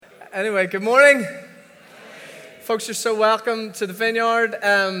Anyway, good morning. Folks, you're so welcome to the Vineyard.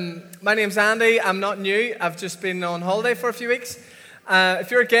 My name's Andy. I'm not new. I've just been on holiday for a few weeks.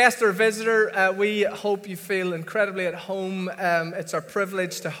 If you're a guest or a visitor, we hope you feel incredibly at home. It's our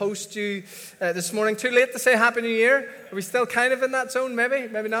privilege to host you this morning. Too late to say Happy New Year? Are we still kind of in that zone? Maybe?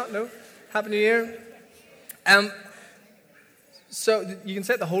 Maybe not? No? Happy New Year. So you can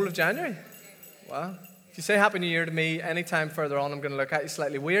say it the whole of January. Wow. If you say Happy New Year to me anytime further on, I'm going to look at you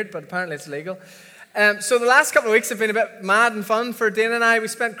slightly weird, but apparently it's legal. So the last couple of weeks have been a bit mad and fun for Dana and I. We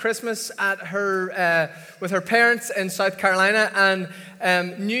spent Christmas at with her parents in South Carolina,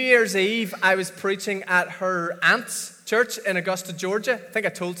 and New Year's Eve I was preaching at her aunt's church in Augusta, Georgia. I think I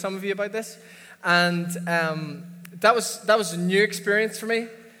told some of you about this, and that was a new experience for me.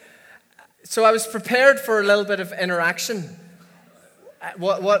 So I was prepared for a little bit of interaction.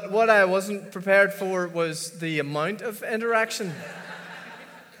 What I wasn't prepared for was the amount of interaction.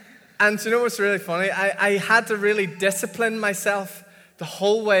 And you know what's really funny? I had to really discipline myself the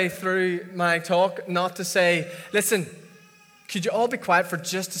whole way through my talk not to say, listen, could you all be quiet for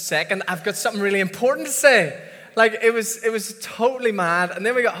just a second? I've got something really important to say. Like, it was totally mad. And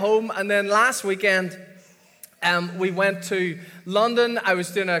then we got home, and then last weekend, we went to London. I was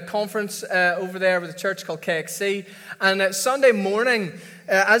doing a conference over there with a church called KXC. And Sunday morning,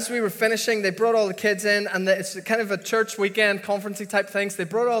 as we were finishing, they brought all the kids in. And it's kind of a church weekend, conferencey type things. They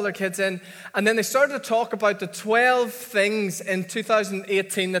brought all their kids in. And then they started to talk about the 12 things in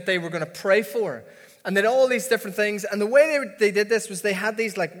 2018 that they were going to pray for. And they had all these different things. And the way they did this was they had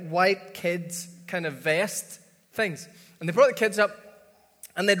these like white kids kind of vest things. And they brought the kids up.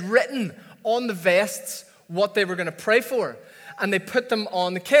 And they'd written on the vests what they were going to pray for. And they put them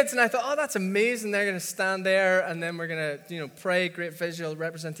on the kids. And I thought, oh, that's amazing. They're going to stand there and then we're going to, pray, great visual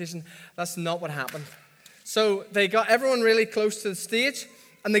representation. That's not what happened. So they got everyone really close to the stage.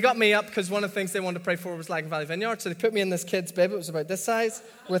 And they got me up because one of the things they wanted to pray for was Lagan Valley Vineyard. So they put me in this kid's bib. It was about this size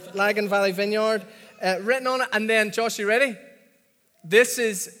with Lagan Valley Vineyard written on it. And then, Josh, you ready? This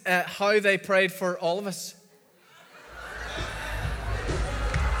is how they prayed for all of us.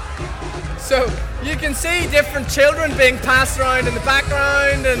 So you can see different children being passed around in the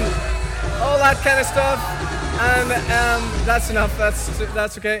background and all that kind of stuff. And that's enough.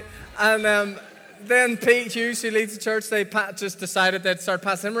 That's okay. And then Pete Hughes, who leads the church, they just decided they'd start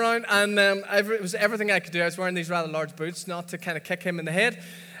passing him around. And it was everything I could do. I was wearing these rather large boots, not to kind of kick him in the head.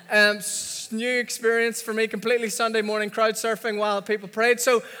 New experience for me, completely Sunday morning crowd surfing while people prayed.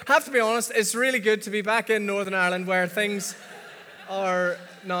 So I have to be honest, it's really good to be back in Northern Ireland where things are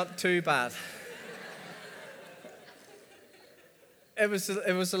not too bad. It was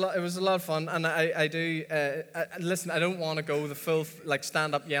a lot of fun, and I do listen. I don't want to go the full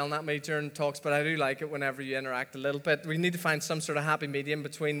stand up yelling at me during talks, but I do like it whenever you interact a little bit. We need to find some sort of happy medium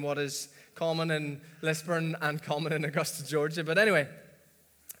between what is common in Lisburn and common in Augusta, Georgia. But anyway,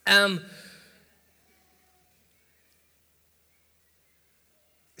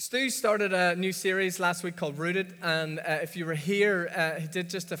 Stu started a new series last week called Rooted, and if you were here, he did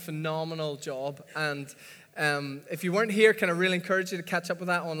just a phenomenal job. And if you weren't here, can I really encourage you to catch up with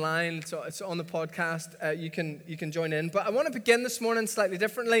that online? So it's on the podcast. You can join in. But I want to begin this morning slightly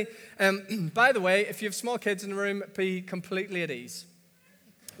differently. By the way, if you have small kids in the room, be completely at ease.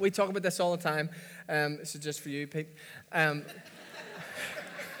 We talk about this all the time. This is just for you, Pete.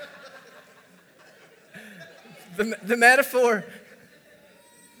 The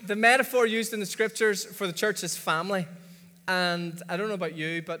metaphor used in the scriptures for the church is family. And I don't know about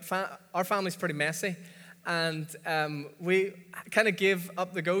you, but our family's pretty messy. And we kind of gave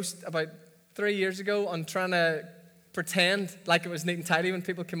up the ghost about 3 years ago on trying to pretend like it was neat and tidy when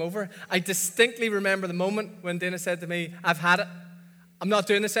people came over. I distinctly remember the moment when Dana said to me, I've had it. I'm not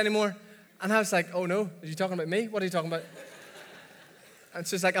doing this anymore. And I was like, oh no, are you talking about me? What are you talking about? And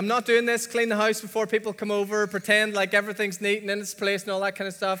she's like, I'm not doing this, clean the house before people come over, pretend like everything's neat and in its place and all that kind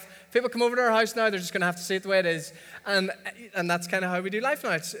of stuff. People come over to our house now, they're just going to have to see it the way it is. And that's kind of how we do life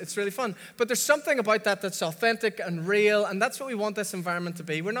now. It's really fun. But there's something about that that's authentic and real, and that's what we want this environment to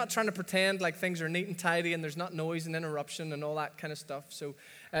be. We're not trying to pretend like things are neat and tidy and there's not noise and interruption and all that kind of stuff. So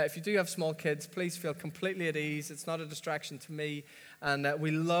if you do have small kids, please feel completely at ease. It's not a distraction to me. And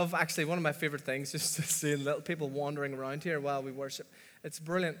we love, actually, one of my favorite things is to see little people wandering around here while we worship. It's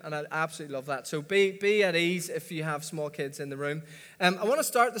brilliant, and I absolutely love that. So be at ease if you have small kids in the room. I want to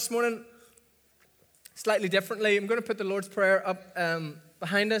start this morning slightly differently. I'm going to put the Lord's Prayer up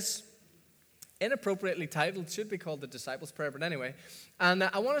behind us. Inappropriately titled, should be called the Disciples' Prayer, but anyway. And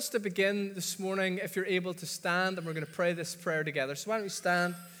I want us to begin this morning, if you're able to stand, and we're going to pray this prayer together. So why don't we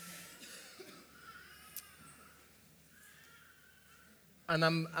stand? and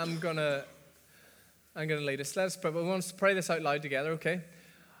I'm gonna lead us. Let us pray. We want to pray this out loud together, okay?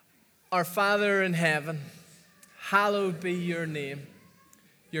 Our Father in heaven, hallowed be your name.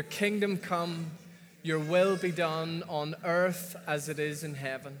 Your kingdom come, your will be done on earth as it is in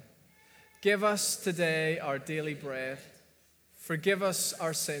heaven. Give us today our daily bread. Forgive us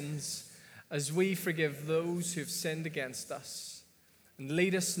our sins as we forgive those who have sinned against us. And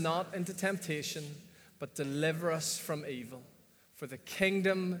lead us not into temptation, but deliver us from evil. For the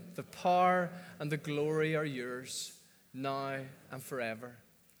kingdom, the power, and the glory are yours, now and forever.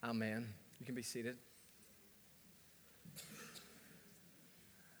 Amen. You can be seated.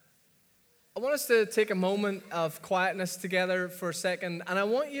 I want us to take a moment of quietness together for a second, and I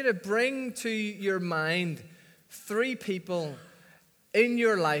want you to bring to your mind 3 people in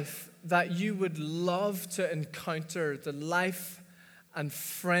your life that you would love to encounter the life and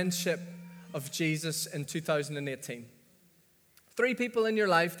friendship of Jesus in 2018. 3 people in your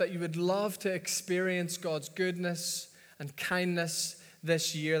life that you would love to experience God's goodness and kindness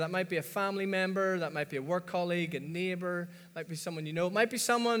this year. That might be a family member, that might be a work colleague, a neighbor, might be someone you know. It might be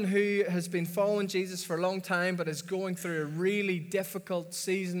someone who has been following Jesus for a long time but is going through a really difficult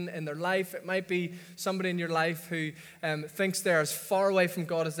season in their life. It might be somebody in your life who thinks they're as far away from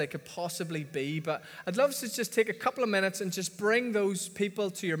God as they could possibly be. But I'd love to just take a couple of minutes and just bring those people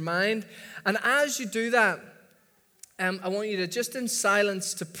to your mind. And as you do that, I want you to just in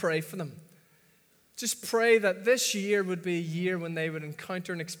silence to pray for them. Just pray that this year would be a year when they would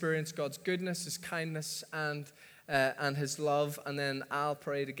encounter and experience God's goodness, His kindness, and His love. And then I'll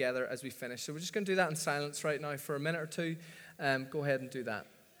pray together as we finish. So we're just going to do that in silence right now for a minute or two. Go ahead and do that.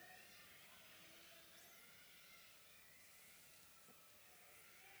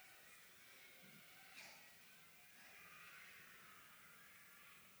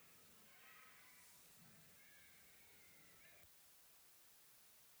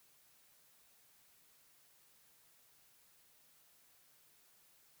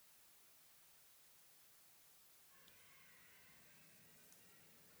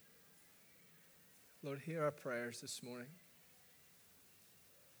 Lord, hear our prayers this morning.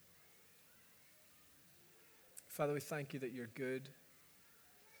 Father, we thank you that you're good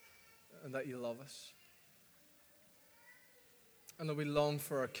and that you love us. And that we long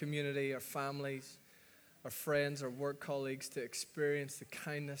for our community, our families, our friends, our work colleagues to experience the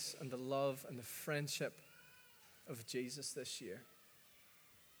kindness and the love and the friendship of Jesus this year.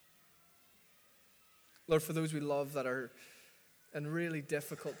 Lord, for those we love that are in really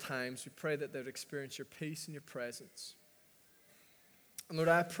difficult times, we pray that they would experience your peace and your presence. And Lord,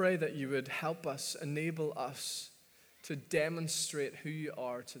 I pray that you would help us, enable us to demonstrate who you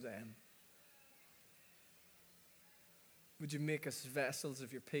are to them. Would you make us vessels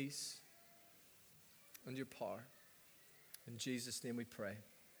of your peace and your power? In Jesus' name we pray.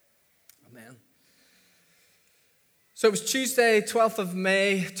 Amen. So it was Tuesday, 12th of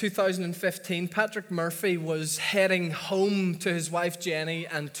May, 2015. Patrick Murphy was heading home to his wife Jenny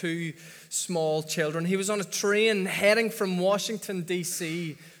and 2 small children. He was on a train heading from Washington,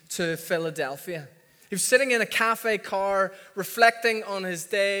 D.C. to Philadelphia. He was sitting in a cafe car, reflecting on his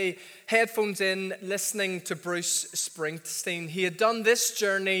day, headphones in, listening to Bruce Springsteen. He had done this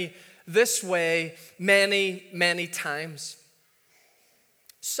journey this way many, many times.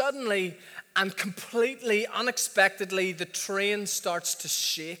 Suddenly, and completely unexpectedly, the train starts to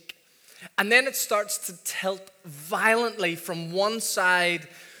shake. And then it starts to tilt violently from one side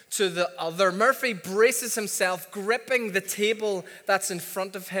to the other. Murphy braces himself, gripping the table that's in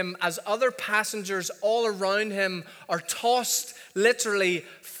front of him as other passengers all around him are tossed literally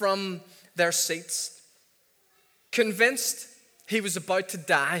from their seats. Convinced he was about to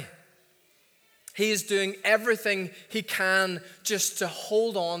die, he is doing everything he can just to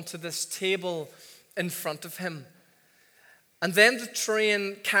hold on to this table in front of him. And then the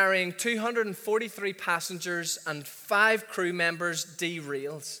train carrying 243 passengers and 5 crew members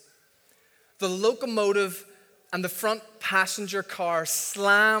derails. The locomotive and the front passenger car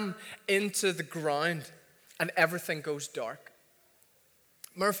slam into the ground and everything goes dark.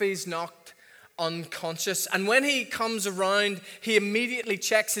 Murphy's knocked unconscious, and when he comes around, he immediately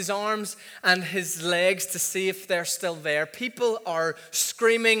checks his arms and his legs to see if they're still there. People are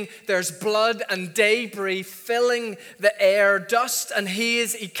screaming, there's blood and debris filling the air, dust and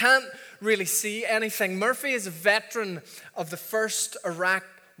haze. He can't really see anything. Murphy is a veteran of the first Iraq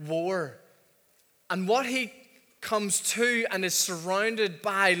War, and what he comes to and is surrounded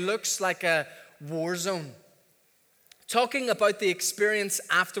by looks like a war zone. Talking about the experience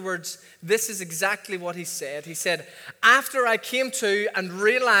afterwards, this is exactly what he said. He said, "After I came to and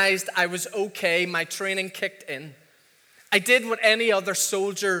realized I was okay, my training kicked in. I did what any other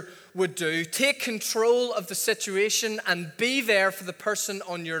soldier would do. Take control of the situation and be there for the person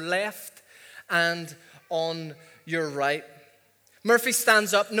on your left and on your right. Murphy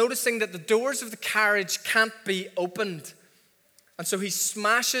stands up, noticing that the doors of the carriage can't be opened. And so he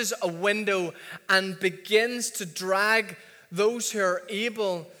smashes a window and begins to drag those who are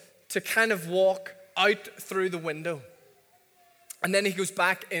able to kind of walk out through the window. And then he goes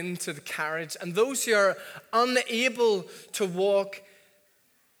back into the carriage. And those who are unable to walk,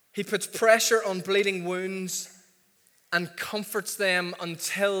 he puts pressure on bleeding wounds and comforts them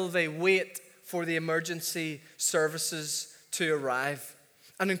until they wait for the emergency services to arrive.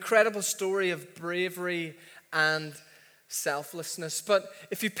 An incredible story of bravery and selflessness. But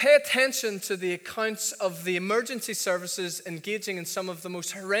if you pay attention to the accounts of the emergency services engaging in some of the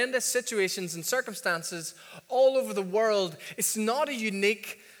most horrendous situations and circumstances all over the world, it's not a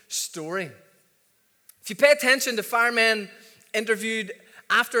unique story. If you pay attention to firemen interviewed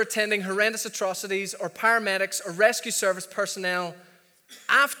after attending horrendous atrocities, or paramedics or rescue service personnel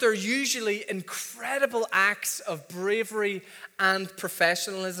after usually incredible acts of bravery and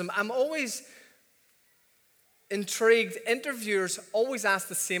professionalism, I'm always intrigued. Interviewers always ask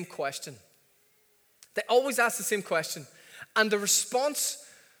the same question. They always ask the same question. And the response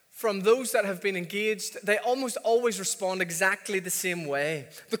from those that have been engaged, they almost always respond exactly the same way.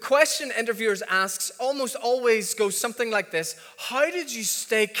 The question interviewers ask almost always goes something like this: how did you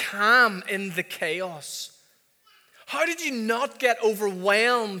stay calm in the chaos? How did you not get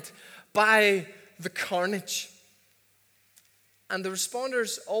overwhelmed by the carnage? And the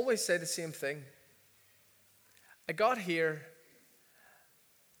responders always say the same thing. I got here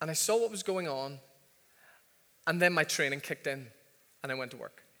and I saw what was going on, and then my training kicked in and I went to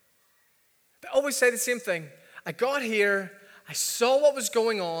work. They always say the same thing. I got here, I saw what was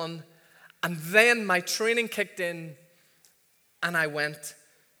going on, and then my training kicked in and I went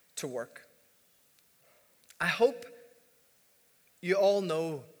to work. I hope you all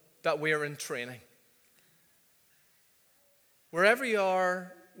know that we're in training. Wherever you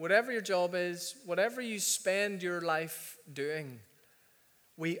are, whatever your job is, whatever you spend your life doing,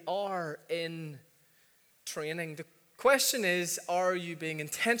 we are in training. The question is, are you being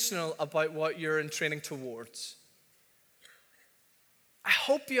intentional about what you're in training towards? I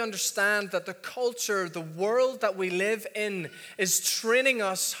hope you understand that the culture, the world that we live in, is training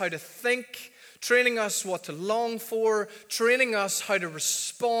us how to think, training us what to long for, training us how to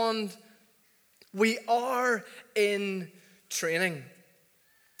respond. We are in training.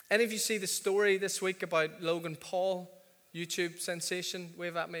 Any of you see the story this week about Logan Paul, YouTube sensation?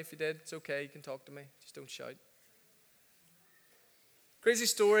 Wave at me if you did. It's okay, you can talk to me. Just don't shout. Crazy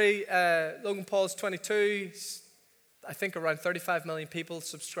story. Logan Paul's 22. He's, I think, around 35 million people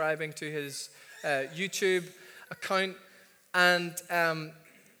subscribing to his YouTube account. And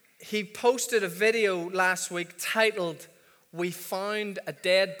he posted a video last week titled, "We Found a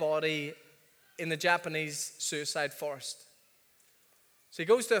Dead Body in the Japanese Suicide Forest." So he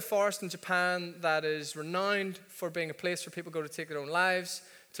goes to a forest in Japan that is renowned for being a place where people go to take their own lives,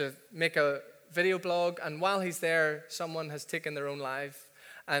 to make a video blog, and while he's there, someone has taken their own life,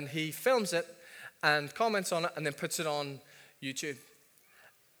 and he films it and comments on it and then puts it on YouTube.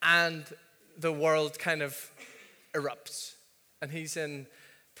 And the world kind of erupts, and he's in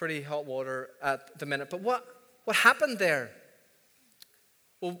pretty hot water at the minute. But what happened there?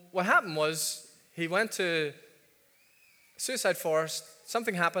 Well, what happened was he went to Suicide Forest,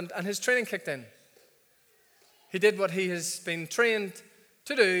 something happened, and his training kicked in. He did what he has been trained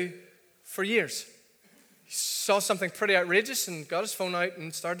to do for years. He saw something pretty outrageous and got his phone out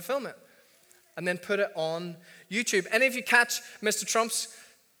and started to film it, and then put it on YouTube. Any of you catch Mr. Trump's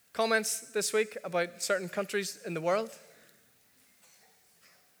comments this week about certain countries in the world?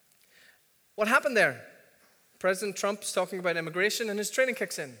 What happened there? President Trump's talking about immigration and his training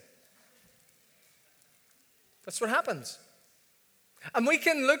kicks in. That's what happens. And we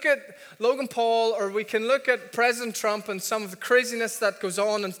can look at Logan Paul, or we can look at President Trump and some of the craziness that goes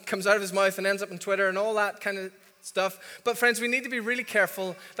on and comes out of his mouth and ends up on Twitter and all that kind of stuff. But friends, we need to be really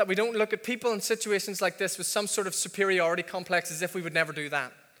careful that we don't look at people in situations like this with some sort of superiority complex as if we would never do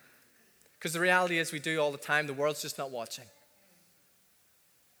that. Because the reality is we do all the time. The world's just not watching.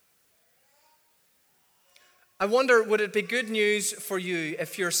 I wonder, would it be good news for you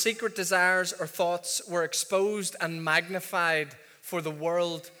if your secret desires or thoughts were exposed and magnified for the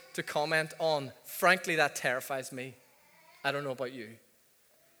world to comment on? Frankly, that terrifies me. I don't know about you.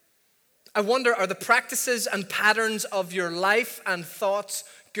 I wonder, are the practices and patterns of your life and thoughts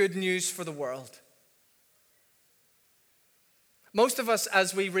good news for the world? Most of us,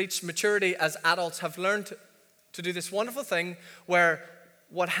 as we reach maturity as adults, have learned to do this wonderful thing where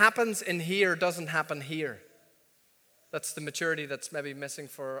what happens in here doesn't happen here. That's the maturity that's maybe missing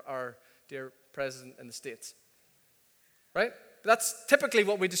for our dear president in the States. Right? That's typically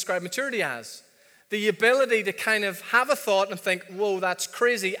what we describe maturity as. The ability to kind of have a thought and think, whoa, that's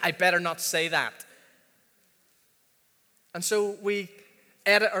crazy, I better not say that. And so we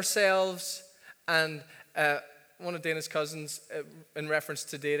edit ourselves, and one of Dana's cousins, in reference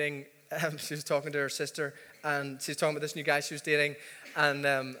to dating, she was talking to her sister, and she was talking about this new guy she was dating,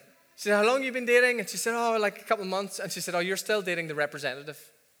 and she said, how long have you been dating? And she said, oh, like a couple of months. And she said, oh, you're still dating the representative.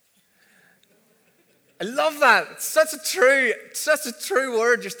 I love that. It's such a true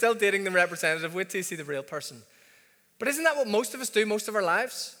word. You're still dating the representative. Wait till you see the real person. But isn't that what most of us do most of our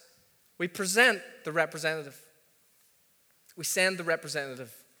lives? We present the representative. We send the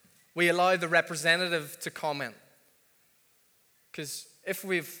representative. We allow the representative to comment. Because if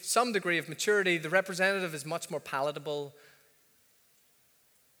we have some degree of maturity, the representative is much more palatable.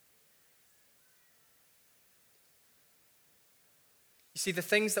 You see, the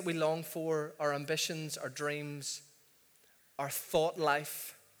things that we long for, our ambitions, our dreams, our thought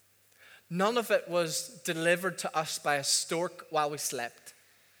life, none of it was delivered to us by a stork while we slept.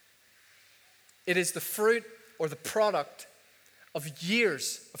 It is the fruit or the product of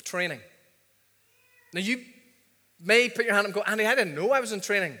years of training. Now, you may put your hand up and go, Andy, I didn't know I was in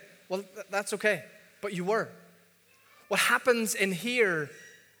training. Well, that's okay, but you were. What happens in here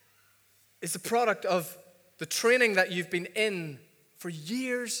is the product of the training that you've been in for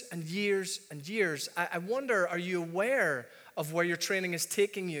years and years and years. I wonder, are you aware of where your training is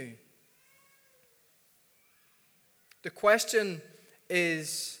taking you? The question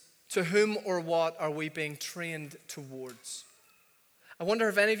is, to whom or what are we being trained towards? I wonder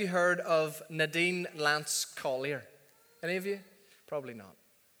if any of you heard of Nadine Lance Collier. Any of you? Probably not.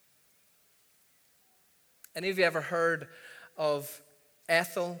 Any of you ever heard of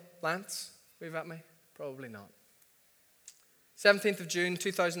Ethel Lance? Wave at me? Probably not. 17th of June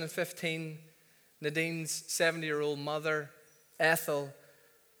 2015, Nadine's 70-year-old mother, Ethel,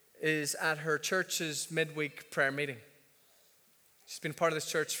 is at her church's midweek prayer meeting. She's been part of this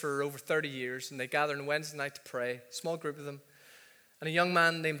church for over 30 years, and they gather on Wednesday night to pray, a small group of them. And a young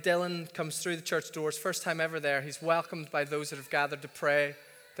man named Dylan comes through the church doors, first time ever there. He's welcomed by those that have gathered to pray.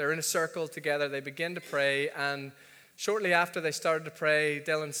 They're in a circle together. They begin to pray, and shortly after they started to pray,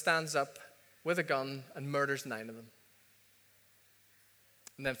 Dylan stands up with a gun and murders 9 of them.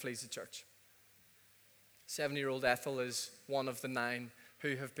 And then flees the church. 70-year-old Ethel is one of the 9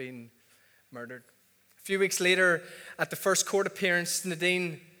 who have been murdered. A few weeks later, at the first court appearance,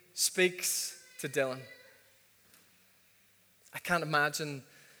 Nadine speaks to Dylan. I can't imagine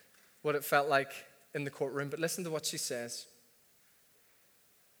what it felt like in the courtroom, but listen to what she says.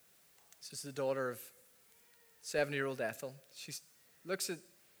 This is the daughter of 70-year-old Ethel. She looks at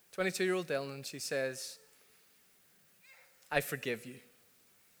 22-year-old Dylan and she says, I forgive you.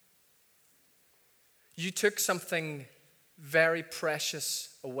 You took something very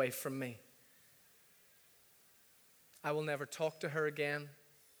precious away from me. I will never talk to her again.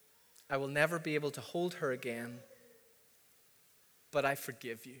 I will never be able to hold her again. But I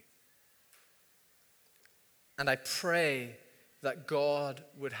forgive you. And I pray that God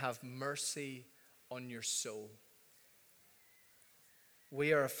would have mercy on your soul.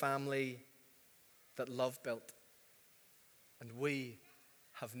 We are a family that love built, and we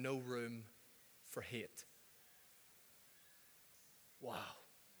have no room for hate. Wow.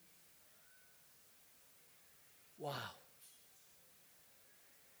 Wow.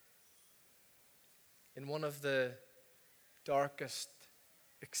 In one of the darkest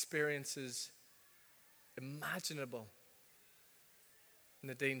experiences imaginable,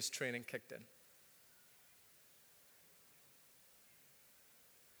 Nadine's training kicked in.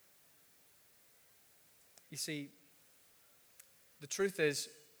 You see, the truth is,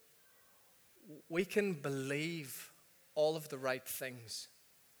 we can believe all of the right things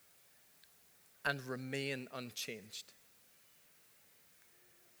and remain unchanged.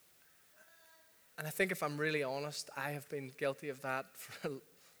 And I think if I'm really honest, I have been guilty of that for a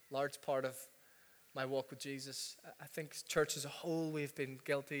large part of my walk with Jesus. I think church as a whole, we've been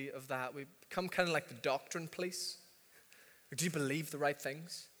guilty of that. We've become kind of like the doctrine police. Do you believe the right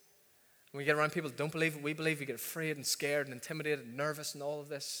things? When we get around people who don't believe what we believe, we get afraid and scared and intimidated and nervous and all of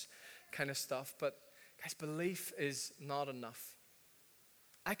this kind of stuff. But guys, belief is not enough.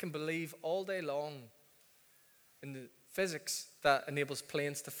 I can believe all day long in the physics that enables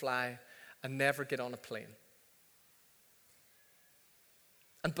planes to fly and never get on a plane.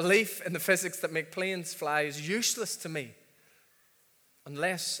 And belief in the physics that make planes fly is useless to me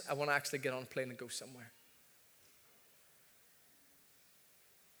unless I want to actually get on a plane and go somewhere.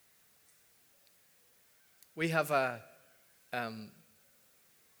 We have a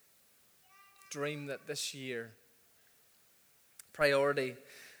dream that this year, priority,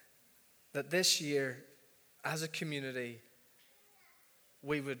 that this year, as a community,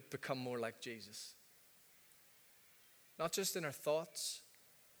 we would become more like Jesus. Not just in our thoughts,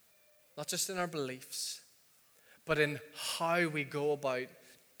 not just in our beliefs, but in how we go about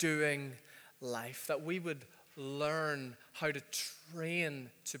doing life. That we would learn how to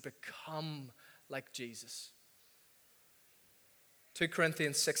train to become like Jesus. 2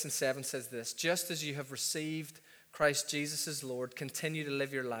 Corinthians 6 and 7 says this: just as you have received Christ Jesus as Lord, continue to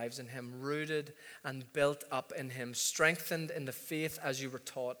live your lives in him, rooted and built up in him, strengthened in the faith as you were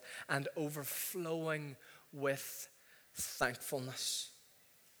taught, and overflowing with thankfulness.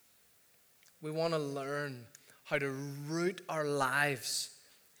 We want to learn how to root our lives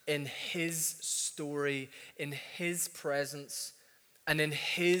in his story, in his presence, and in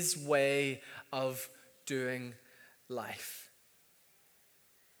his way of doing life.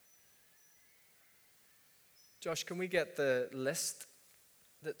 Josh, can we get the list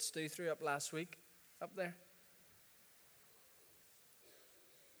that Stu threw up last week up there?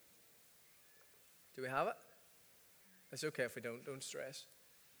 Do we have it? It's okay if we don't stress.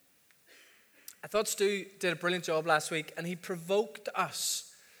 I thought Stu did a brilliant job last week, and he provoked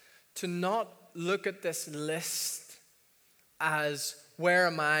us to not look at this list as where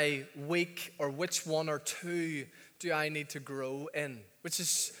am I weak or which one or two do I need to grow in, which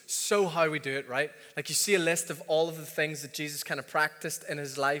is so how we do it, right? Like you see a list of all of the things that Jesus kind of practiced in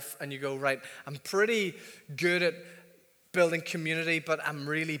his life, and you go, right, I'm pretty good at building community, but I'm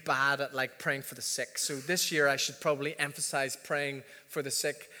really bad at like praying for the sick. So this year I should probably emphasize praying for the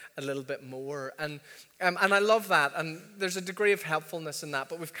sick a little bit more. And I love that, and there's a degree of helpfulness in that,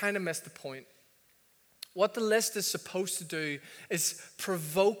 but we've kind of missed the point. What the list is supposed to do is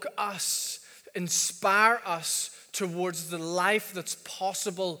provoke us, inspire us towards the life that's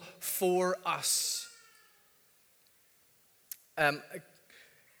possible for us. A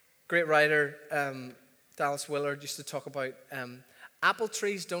great writer, Dallas Willard, used to talk about apple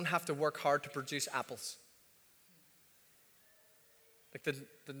trees don't have to work hard to produce apples. Like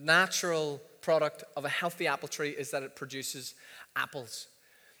the natural product of a healthy apple tree is that it produces apples.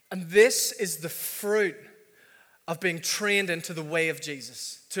 And this is the fruit of being trained into the way of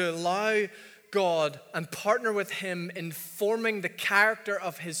Jesus, to allow God and partner with him in forming the character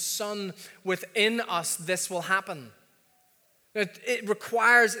of his Son within us. This will happen. It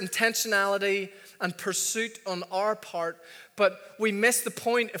requires intentionality and pursuit on our part, but we miss the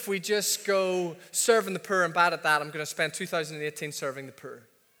point if we just go serving the poor and bad at that. I'm going to spend 2018 serving the poor.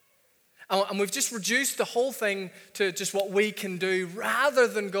 And we've just reduced the whole thing to just what we can do rather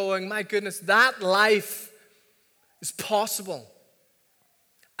than going, my goodness, that life is possible.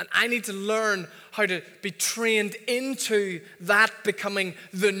 And I need to learn how to be trained into that becoming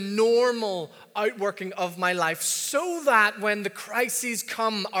the normal outworking of my life, so that when the crises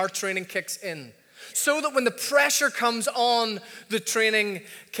come, our training kicks in. So that when the pressure comes on, the training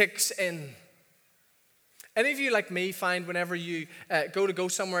kicks in. Any of you, like me, find whenever you go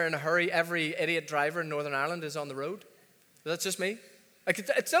somewhere in a hurry, every idiot driver in Northern Ireland is on the road? That's just me? Like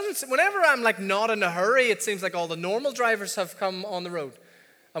it doesn't. Whenever I'm like not in a hurry, it seems like all the normal drivers have come on the road.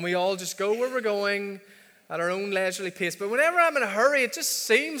 And we all just go where we're going at our own leisurely pace. But whenever I'm in a hurry, it just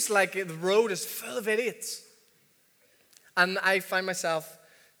seems like the road is full of idiots. And I find myself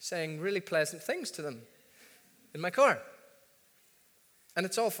saying really pleasant things to them in my car. And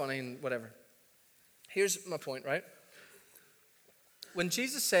it's all funny and whatever. Here's my point, right? When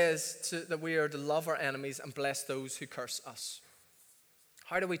Jesus says that we are to love our enemies and bless those who curse us,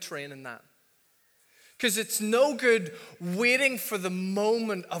 how do we train in that? Because it's no good waiting for the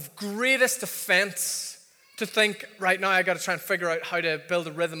moment of greatest offense to think, right now I got to try and figure out how to build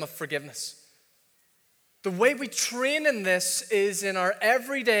a rhythm of forgiveness. The way we train in this is in our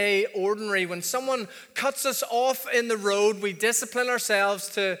everyday, ordinary. When someone cuts us off in the road, we discipline ourselves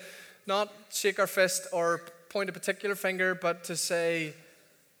to not shake our fist or point a particular finger, but to say,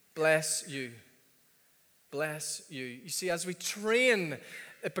 bless you. Bless you. You see, as we train,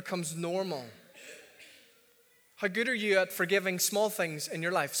 it becomes normal. How good are you at forgiving small things in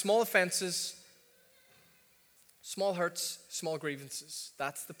your life? Small offenses, small hurts, small grievances.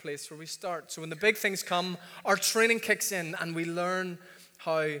 That's the place where we start. So when the big things come, our training kicks in and we learn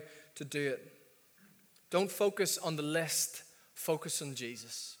how to do it. Don't focus on the list, focus on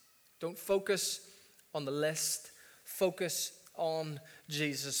Jesus. Don't focus on the list, focus on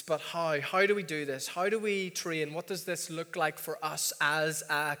Jesus. But how? How do we do this? How do we train? What does this look like for us as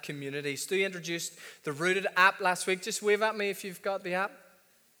a community? Stu introduced the Rooted app last week. Just wave at me if you've got the app.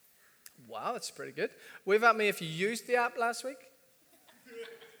 Wow, that's pretty good. Wave at me if you used the app last week.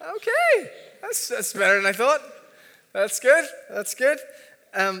 Okay, that's better than I thought. That's good. That's good.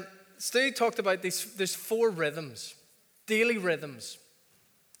 Stu talked about there's 4 rhythms, daily rhythms,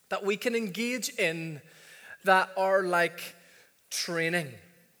 that we can engage in that are like training.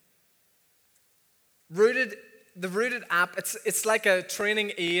 The Rooted app, it's like a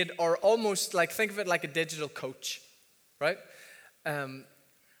training aid, or almost like, think of it like a digital coach, right?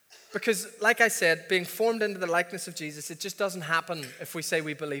 Because, like I said, being formed into the likeness of Jesus, it just doesn't happen if we say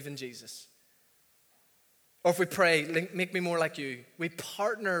we believe in Jesus. Or if we pray, make me more like you. We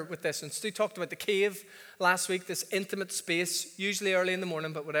partner with this. And Stu talked about the cave last week, this intimate space, usually early in the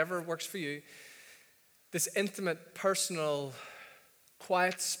morning, but whatever works for you. This intimate, personal,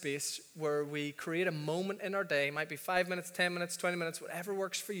 quiet space where we create a moment in our day. It might be 5 minutes, 10 minutes, 20 minutes, whatever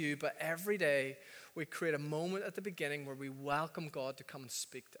works for you. But every day, we create a moment at the beginning where we welcome God to come and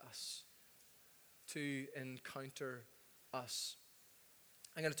speak to us, to encounter us.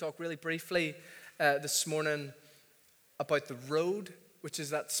 I'm going to talk really briefly this morning about the road, which is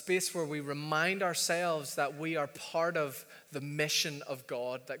that space where we remind ourselves that we are part of the mission of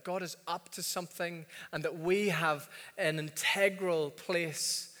God, that God is up to something, and that we have an integral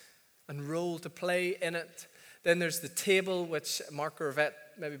place and role to play in it. Then there's the table, which Mark or Yvette,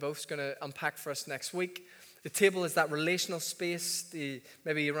 maybe both, is going to unpack for us next week. The table is that relational space,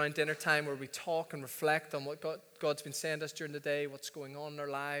 maybe around dinner time, where we talk and reflect on what God's been saying to us during the day, what's going on in our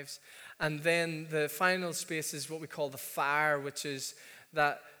lives. And then the final space is what we call the fire, which is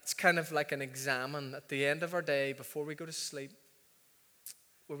that it's kind of like an examen at the end of our day before we go to sleep,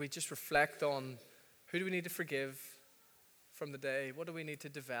 where we just reflect on who do we need to forgive from the day, what do we need to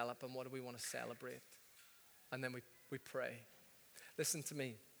develop, and what do we want to celebrate. And then we pray. Listen to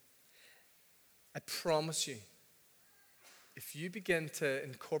me. I promise you, if you begin to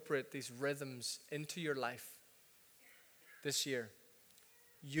incorporate these rhythms into your life this year,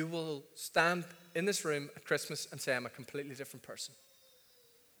 you will stand in this room at Christmas and say, I'm a completely different person.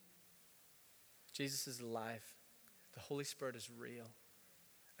 Jesus is alive. The Holy Spirit is real.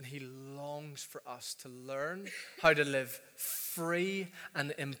 And he longs for us to learn how to live free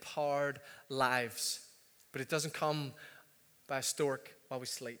and empowered lives. But it doesn't come by a stork while we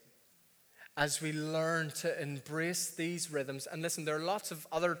sleep. As we learn to embrace these rhythms, and listen, there are lots of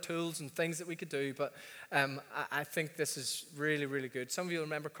other tools and things that we could do, but I think this is really, really good. Some of you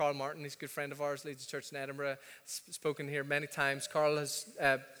remember Carl Martin. He's a good friend of ours, leads a church in Edinburgh, spoken here many times. Carl has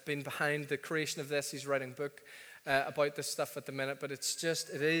been behind the creation of this. He's writing a book about this stuff at the minute, but it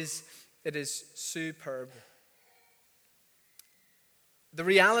is superb. The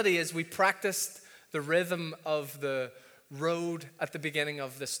reality is we practiced the rhythm of the road at the beginning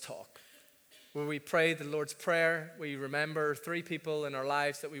of this talk, where we pray the Lord's Prayer. We remember 3 people in our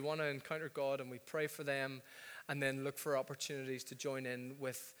lives that we want to encounter God, and we pray for them, and then look for opportunities to join in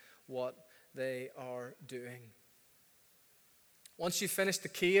with what they are doing. Once you finish the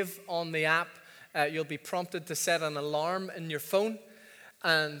cave on the app, you'll be prompted to set an alarm in your phone,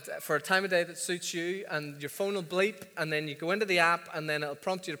 and for a time of day that suits you, and your phone will bleep, and then you go into the app, and then it'll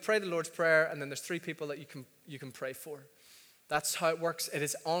prompt you to pray the Lord's Prayer, and then there's 3 people that you can pray for. That's how it works. It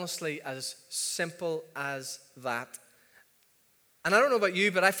is honestly as simple as that. And I don't know about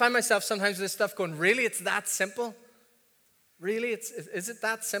you, but I find myself sometimes with this stuff going, really, it's that simple? Really, is it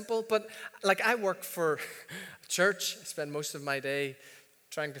that simple? But like, I work for a church. I spend most of my day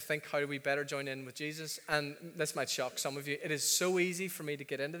trying to think, how do we better join in with Jesus? And this might shock some of you. It is so easy for me to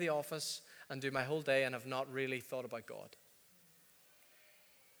get into the office and do my whole day and have not really thought about God.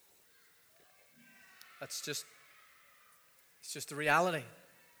 It's just the reality.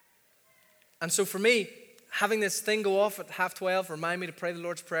 And so for me, having this thing go off at 12:30, remind me to pray the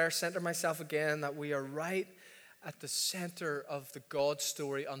Lord's Prayer, center myself again, that we are right at the center of the God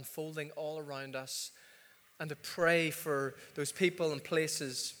story unfolding all around us, and to pray for those people and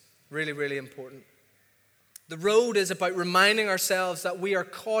places, really, really important. The road is about reminding ourselves that we are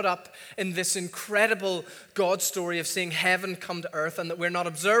caught up in this incredible God story of seeing heaven come to earth, and that we're not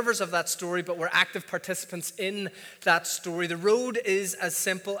observers of that story, but we're active participants in that story. The road is as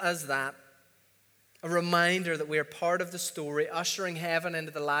simple as that. A reminder that we are part of the story, ushering heaven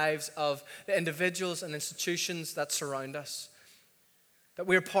into the lives of the individuals and institutions that surround us. That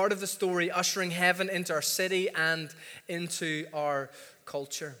we are part of the story, ushering heaven into our city and into our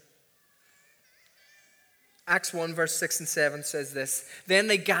culture. Acts 1 verse 6 and 7 says this: Then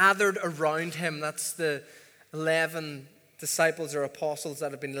they gathered around him. That's the 11 disciples or apostles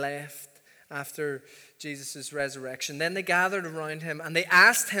that have been left. after Jesus' resurrection. Then they gathered around him and they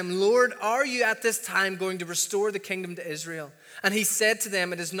asked him, Lord, are you at this time going to restore the kingdom to Israel? And he said to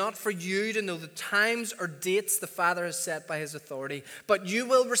them, it is not for you to know the times or dates the Father has set by his authority, but you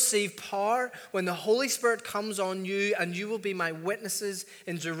will receive power when the Holy Spirit comes on you, and you will be my witnesses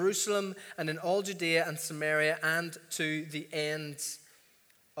in Jerusalem and in all Judea and Samaria and to the ends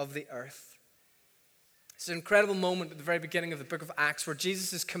of the earth. It's an incredible moment at the very beginning of the book of Acts where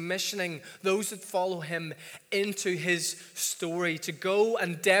Jesus is commissioning those that follow him into his story to go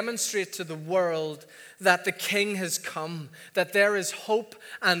and demonstrate to the world that the King has come, that there is hope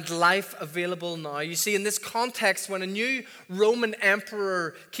and life available now. You see, in this context, when a new Roman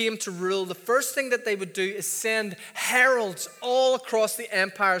emperor came to rule, the first thing that they would do is send heralds all across the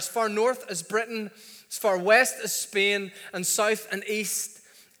empire, as far north as Britain, as far west as Spain, and south and east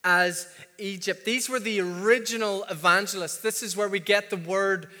as Egypt. These were the original evangelists. This is where we get the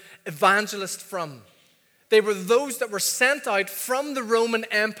word evangelist from. They were those that were sent out from the Roman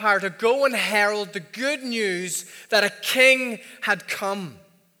Empire to go and herald the good news that a king had come.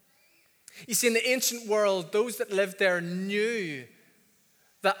 You see, in the ancient world, those that lived there knew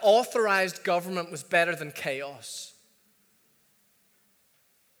that authorized government was better than chaos.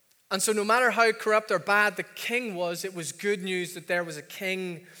 And so no matter how corrupt or bad the king was, it was good news that there was a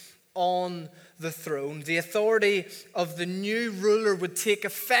king on the throne. The authority of the new ruler would take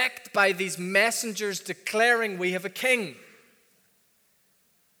effect by these messengers declaring, we have a king.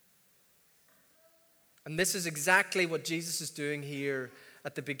 And this is exactly what Jesus is doing here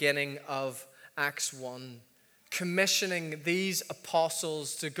at the beginning of Acts 1. Commissioning these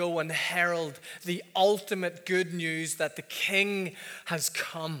apostles to go and herald the ultimate good news that the king has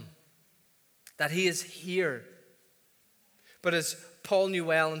come, that he is here. But as Paul knew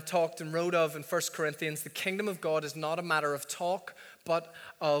well and talked and wrote of in 1 Corinthians, the kingdom of God is not a matter of talk, but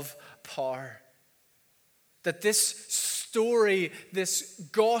of power. That this story, this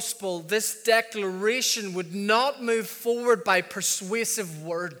gospel, this declaration would not move forward by persuasive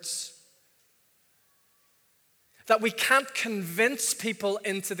words. That we can't convince people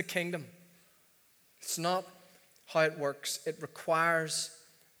into the kingdom. It's not how it works. It requires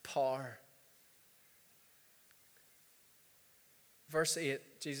power. Verse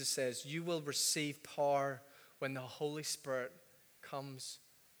 8, Jesus says, you will receive power when the Holy Spirit comes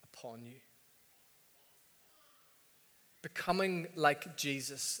upon you. Becoming like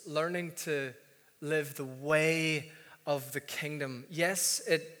Jesus, learning to live the way of the kingdom. Yes,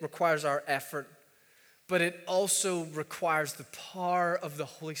 it requires our effort, but it also requires the power of the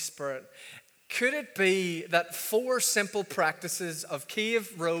Holy Spirit. Could it be that 4 simple practices of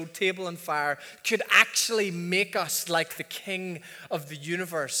cave, road, table, and fire could actually make us like the King of the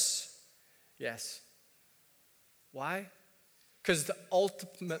universe? Yes. Why? Because the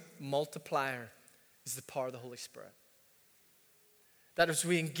ultimate multiplier is the power of the Holy Spirit. That as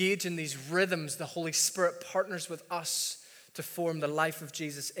we engage in these rhythms, the Holy Spirit partners with us to form the life of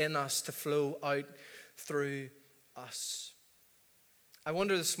Jesus in us, to flow out through us. I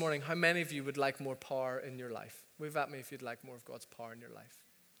wonder this morning, how many of you would like more power in your life? Wave at me if you'd like more of God's power in your life.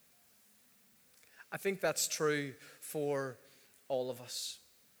 I think that's true for all of us.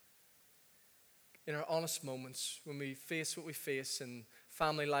 In our honest moments, when we face what we face in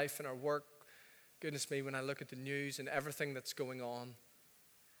family life and our work, goodness me, when I look at the news and everything that's going on,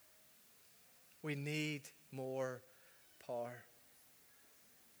 we need more power.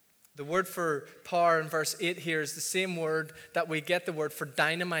 The word for power in verse 8 here is the same word that we get the word for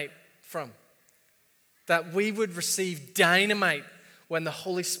dynamite from. That we would receive dynamite when the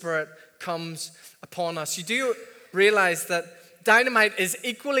Holy Spirit comes upon us. You do realize that dynamite is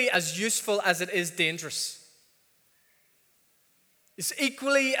equally as useful as it is dangerous. It's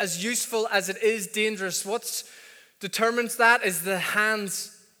equally as useful as it is dangerous. What determines that is the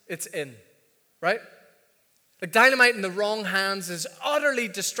hands it's in, right? Like dynamite in the wrong hands is utterly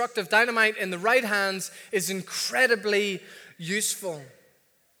destructive. Dynamite in the right hands is incredibly useful.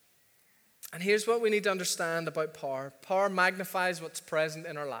 And here's what we need to understand about power. Power magnifies what's present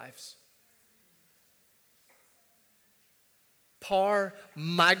in our lives. Power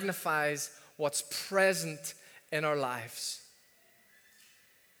magnifies what's present in our lives.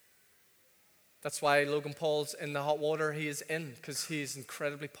 That's why Logan Paul's in the hot water he is in, because he is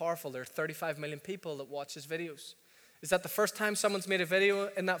incredibly powerful. There are 35 million people that watch his videos. Is that the first time someone's made a video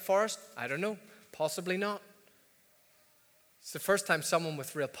in that forest? I don't know. Possibly not. It's the first time someone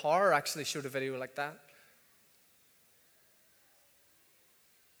with real power actually showed a video like that.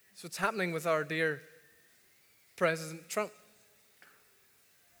 So what's happening with our dear President Trump?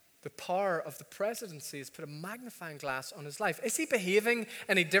 the power of the presidency has put a magnifying glass on his life. Is he behaving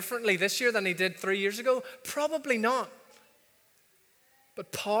any differently this year than he did 3 years ago? Probably not.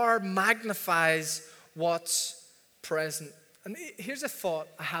 But power magnifies what's present. And here's a thought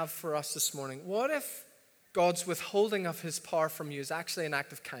I have for us this morning. What if God's withholding of his power from you is actually an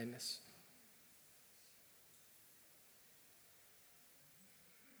act of kindness?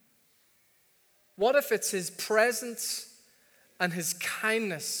 What if it's his presence and his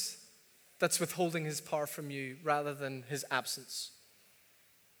kindness that's withholding his power from you rather than his absence?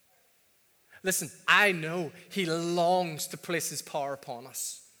 Listen, I know he longs to place his power upon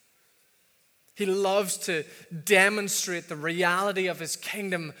us. He loves to demonstrate the reality of his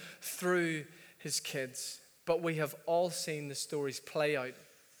kingdom through his kids. But we have all seen the stories play out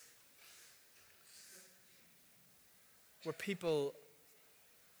where people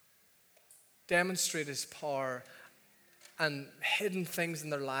demonstrate his power and hidden things in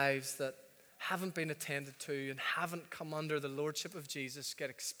their lives that haven't been attended to and haven't come under the lordship of Jesus get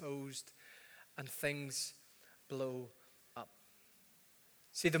exposed and things blow up.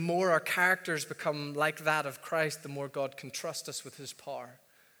 See, the more our characters become like that of Christ, the more God can trust us with his power.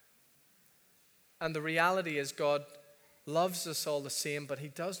 And the reality is God loves us all the same, but he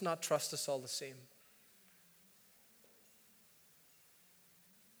does not trust us all the same.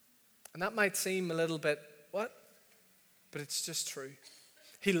 And that might seem a little bit, what? But it's just true.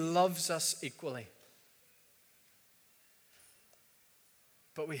 He loves us equally.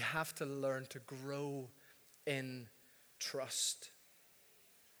 But we have to learn to grow in trust.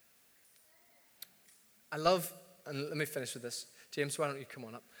 I love, and let me finish with this. James, why don't you come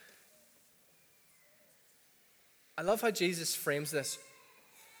on up? I love how Jesus frames this.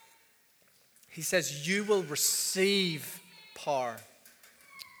 He says, you will receive power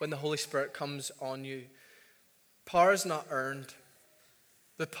when the Holy Spirit comes on you. Power is not earned.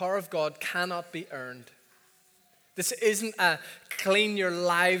 The power of God cannot be earned. This isn't a clean your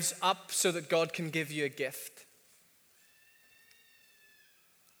lives up so that God can give you a gift.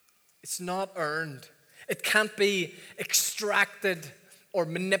 It's not earned. It can't be extracted or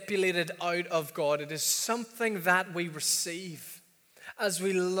manipulated out of God. It is something that we receive as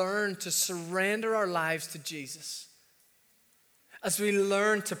we learn to surrender our lives to Jesus. As we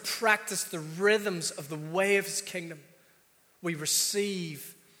learn to practice the rhythms of the way of his kingdom, we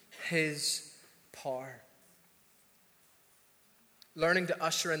receive his power. Learning to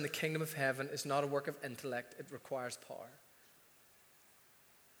usher in the kingdom of heaven is not a work of intellect, it requires power.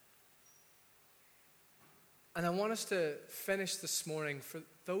 And I want us to finish this morning for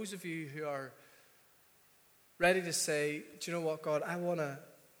those of you who are ready to say, do you know what, God, I want to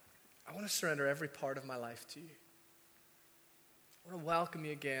surrender every part of my life to you. I want to welcome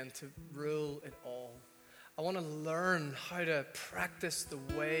you again to rule it all. I want to learn how to practice the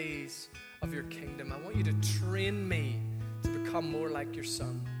ways of your kingdom. I want you to train me to become more like your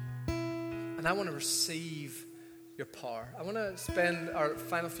son. And I want to receive your power. I want to spend our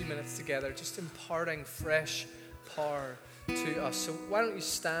final few minutes together just imparting fresh power to us. So why don't you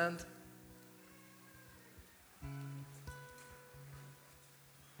stand?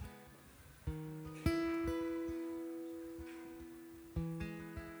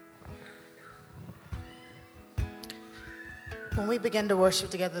 When we began to worship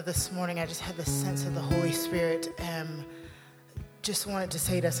together this morning, I just had this sense of the Holy Spirit. Just wanted to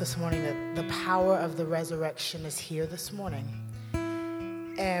say to us this morning that the power of the resurrection is here this morning.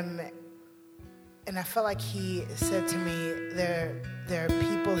 And I felt like he said to me, there are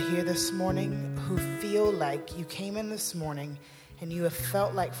people here this morning who feel like you came in this morning and you have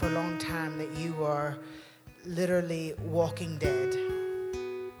felt like for a long time that you are literally walking dead.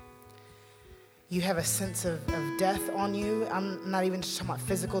 You have a sense of death on you. I'm not even just talking about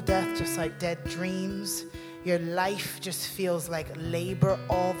physical death, just like dead dreams. Your life just feels like labor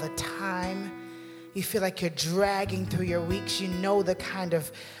all the time. You feel like you're dragging through your weeks. You know the kind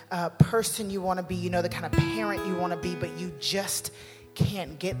of person you want to be. You know the kind of parent you want to be, but you just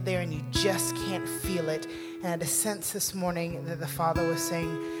can't get there and you just can't feel it. And I had a sense this morning that the Father was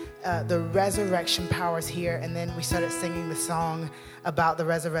saying, the resurrection power is here. And then we started singing the song about the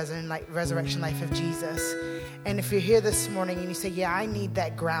resurrection life of Jesus. And if you're here this morning and you say, yeah, I need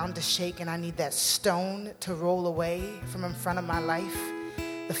that ground to shake and I need that stone to roll away from in front of my life,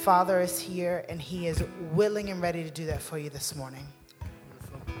 the Father is here and he is willing and ready to do that for you this morning.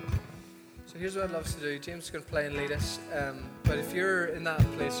 Wonderful. So here's what I'd love to do. James is going to play and lead us. But if you're in that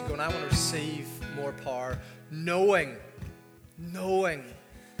place, you're going, I want to receive more power, knowing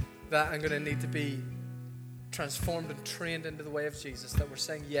that I'm going to need to be transformed and trained into the way of Jesus, that we're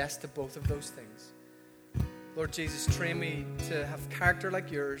saying yes to both of those things. Lord Jesus, train me to have character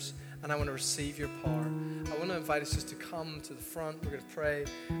like yours, and I want to receive your power. I want to invite us just to come to the front. We're going to pray.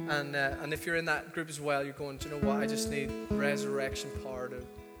 And if you're in that group as well, you're going, do you know what? I just need resurrection power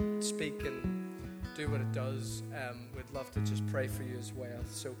to speak and do what it does. We'd love to just pray for you as well.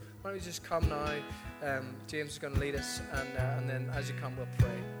 So why don't we just come now? James is going to lead us, and then as you come, we'll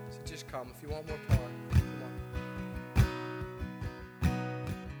pray. So just come if you want more power.